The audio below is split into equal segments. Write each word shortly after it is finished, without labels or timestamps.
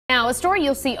Now, a story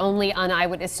you'll see only on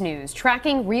Eyewitness News,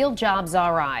 tracking Real Jobs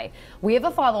RI. We have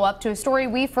a follow-up to a story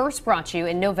we first brought you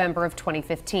in November of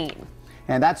 2015.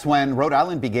 And that's when Rhode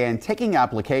Island began taking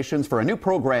applications for a new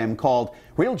program called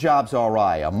Real Jobs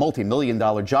RI, a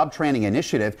multi-million-dollar job training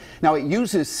initiative. Now, it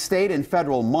uses state and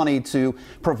federal money to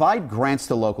provide grants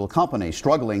to local companies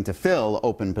struggling to fill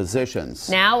open positions.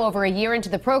 Now, over a year into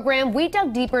the program, we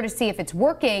dug deeper to see if it's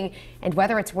working and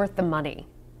whether it's worth the money.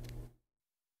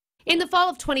 In the fall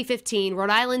of 2015,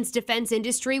 Rhode Island's defense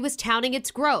industry was touting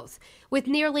its growth, with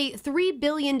nearly $3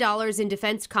 billion in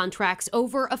defense contracts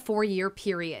over a 4-year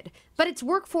period. But its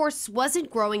workforce wasn't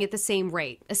growing at the same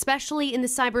rate, especially in the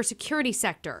cybersecurity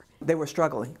sector. They were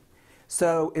struggling.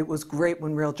 So it was great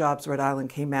when Real Jobs Rhode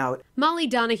Island came out. Molly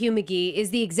Donahue McGee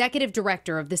is the executive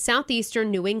director of the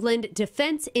Southeastern New England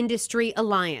Defense Industry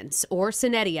Alliance, or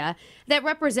SNEDIA, that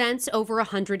represents over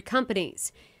 100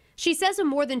 companies. She says a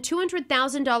more than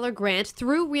 $200,000 grant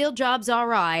through Real Jobs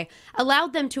RI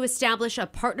allowed them to establish a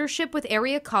partnership with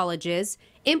area colleges,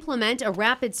 implement a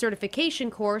rapid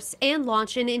certification course, and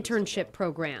launch an internship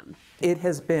program. It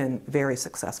has been very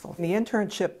successful. The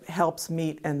internship helps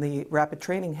meet and the rapid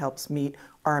training helps meet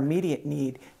our immediate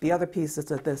need. The other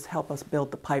pieces of this help us build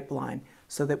the pipeline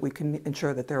so that we can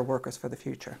ensure that there are workers for the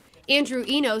future. Andrew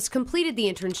Enos completed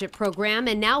the internship program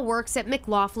and now works at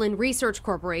McLaughlin Research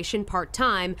Corporation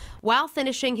part-time while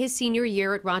finishing his senior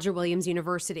year at Roger Williams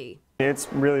University. It's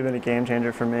really been a game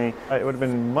changer for me. It would have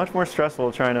been much more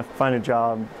stressful trying to find a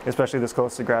job, especially this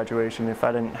close to graduation, if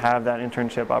I didn't have that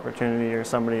internship opportunity or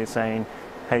somebody saying,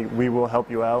 hey, we will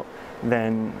help you out,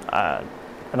 then I'd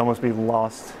almost be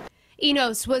lost.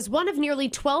 Enos was one of nearly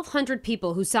 1,200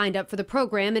 people who signed up for the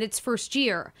program in its first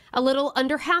year. A little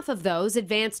under half of those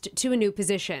advanced to a new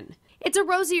position. It's a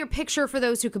rosier picture for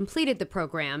those who completed the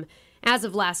program. As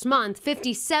of last month,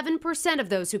 57% of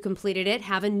those who completed it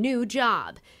have a new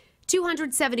job.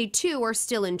 272 are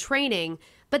still in training,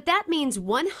 but that means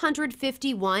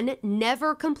 151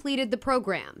 never completed the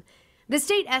program. The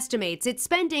state estimates it's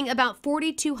spending about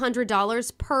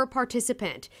 $4,200 per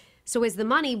participant. So is the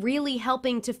money really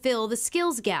helping to fill the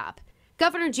skills gap?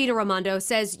 Governor Gina Raimondo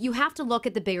says you have to look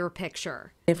at the bigger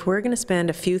picture. If we're going to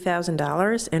spend a few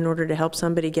 $1,000s in order to help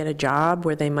somebody get a job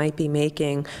where they might be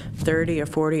making $30,000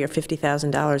 or $40,000 or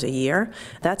 $50,000 a year,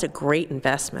 that's a great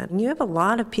investment. And you have a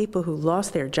lot of people who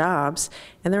lost their jobs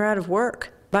and they're out of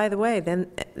work. By the way,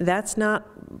 then that's not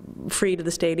free to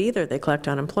the state either. They collect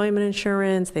unemployment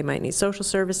insurance, they might need social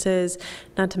services,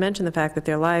 not to mention the fact that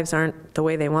their lives aren't the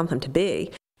way they want them to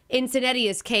be. In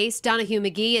SNEDIA's case, Donahue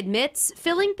McGee admits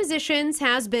filling positions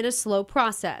has been a slow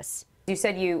process. You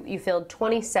said you filled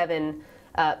 27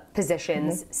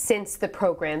 positions since the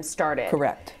program started.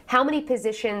 Correct. How many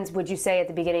positions would you say at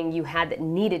the beginning you had that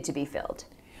needed to be filled?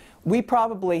 We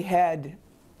probably had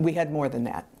more than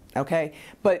that, okay?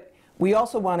 But we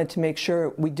also wanted to make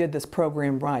sure we did this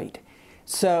program right.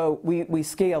 So we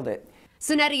scaled it.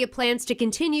 SNEDIA plans to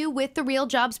continue with the Real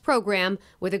Jobs program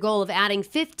with a goal of adding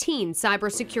 15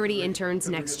 cybersecurity interns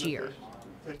next year.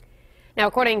 Now,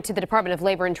 according to the Department of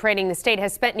Labor and Training, the state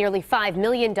has spent nearly $5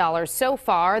 million so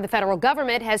far. The federal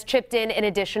government has chipped in an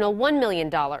additional $1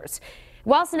 million.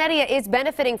 While SNEDIA is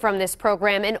benefiting from this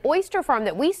program, an oyster farm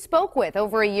that we spoke with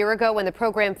over a year ago when the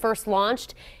program first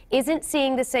launched isn't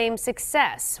seeing the same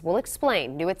success. We'll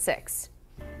explain, new at 6.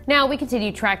 Now we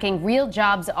continue tracking Real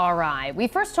Jobs RI. We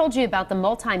first told you about the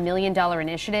multi-million-dollar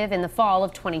initiative in the fall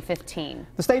of 2015.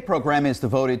 The state program is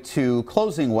devoted to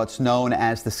closing what's known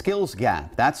as the skills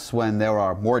gap. That's when there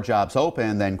are more jobs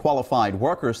open than qualified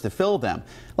workers to fill them.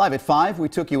 Live at 5, we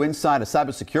took you inside a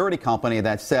cybersecurity company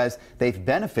that says they've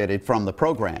benefited from the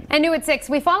program. And new at 6,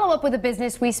 we follow up with a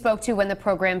business we spoke to when the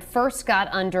program first got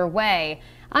underway.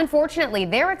 Unfortunately,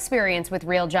 their experience with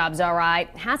Real Jobs RI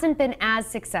hasn't been as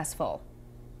successful.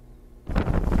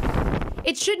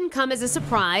 It shouldn't come as a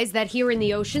surprise that here in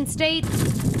the Ocean State,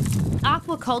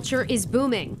 aquaculture is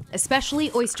booming,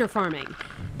 especially oyster farming.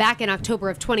 Back in October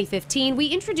of 2015, we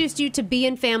introduced you to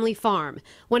Bee & Family Farm,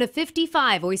 one of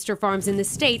 55 oyster farms in the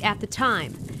state at the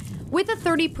time. With a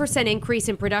 30% increase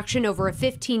in production over a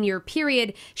 15-year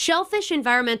period, Shellfish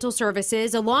Environmental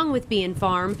Services, along with Bee &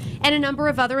 Farm, and a number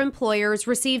of other employers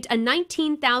received a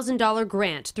 $19,000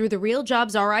 grant through the Real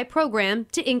Jobs RI program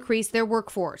to increase their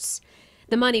workforce.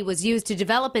 The money was used to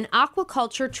develop an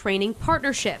aquaculture training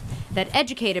partnership that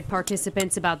educated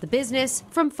participants about the business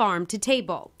from farm to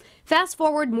table. Fast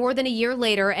forward more than a year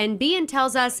later, and Bee &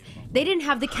 tells us they didn't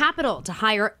have the capital to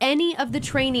hire any of the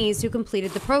trainees who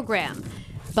completed the program.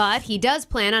 But he does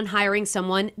plan on hiring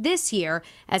someone this year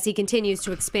as he continues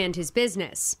to expand his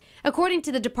business. According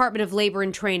to the Department of Labor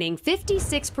and Training,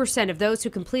 56% of those who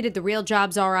completed the Real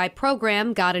Jobs RI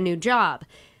program got a new job.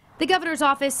 The governor's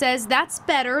office says that's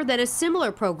better than a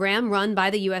similar program run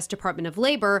by the U.S. Department of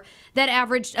Labor that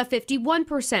averaged a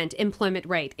 51% employment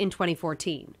rate in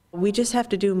 2014. We just have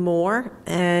to do more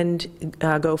and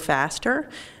go faster.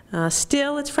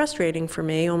 Still, it's frustrating for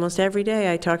me. Almost every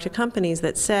day I talk to companies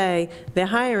that say they're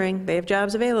hiring, they have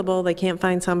jobs available, they can't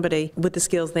find somebody with the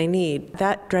skills they need.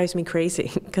 That drives me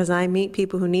crazy because I meet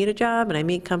people who need a job and I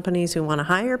meet companies who want to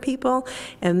hire people,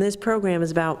 and this program is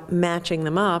about matching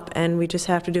them up, and we just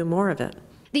have to do more of it.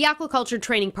 The Aquaculture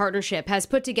Training Partnership has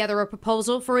put together a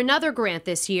proposal for another grant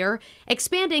this year,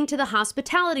 expanding to the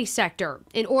hospitality sector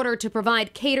in order to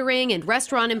provide catering and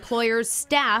restaurant employers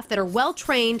staff that are well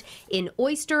trained in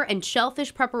oyster and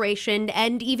shellfish preparation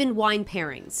and even wine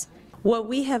pairings. What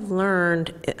we have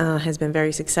learned has been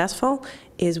very successful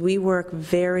is we work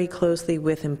very closely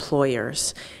with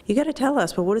employers. You got to tell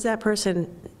us, well, what does that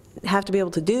person have to be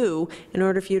able to do in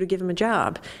order for you to give them a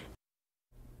job?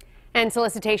 And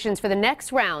solicitations for the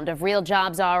next round of Real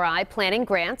Jobs RI planning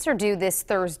grants are due this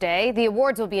Thursday. The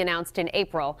awards will be announced in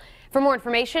April. For more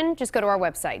information, just go to our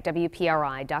website,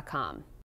 WPRI.com.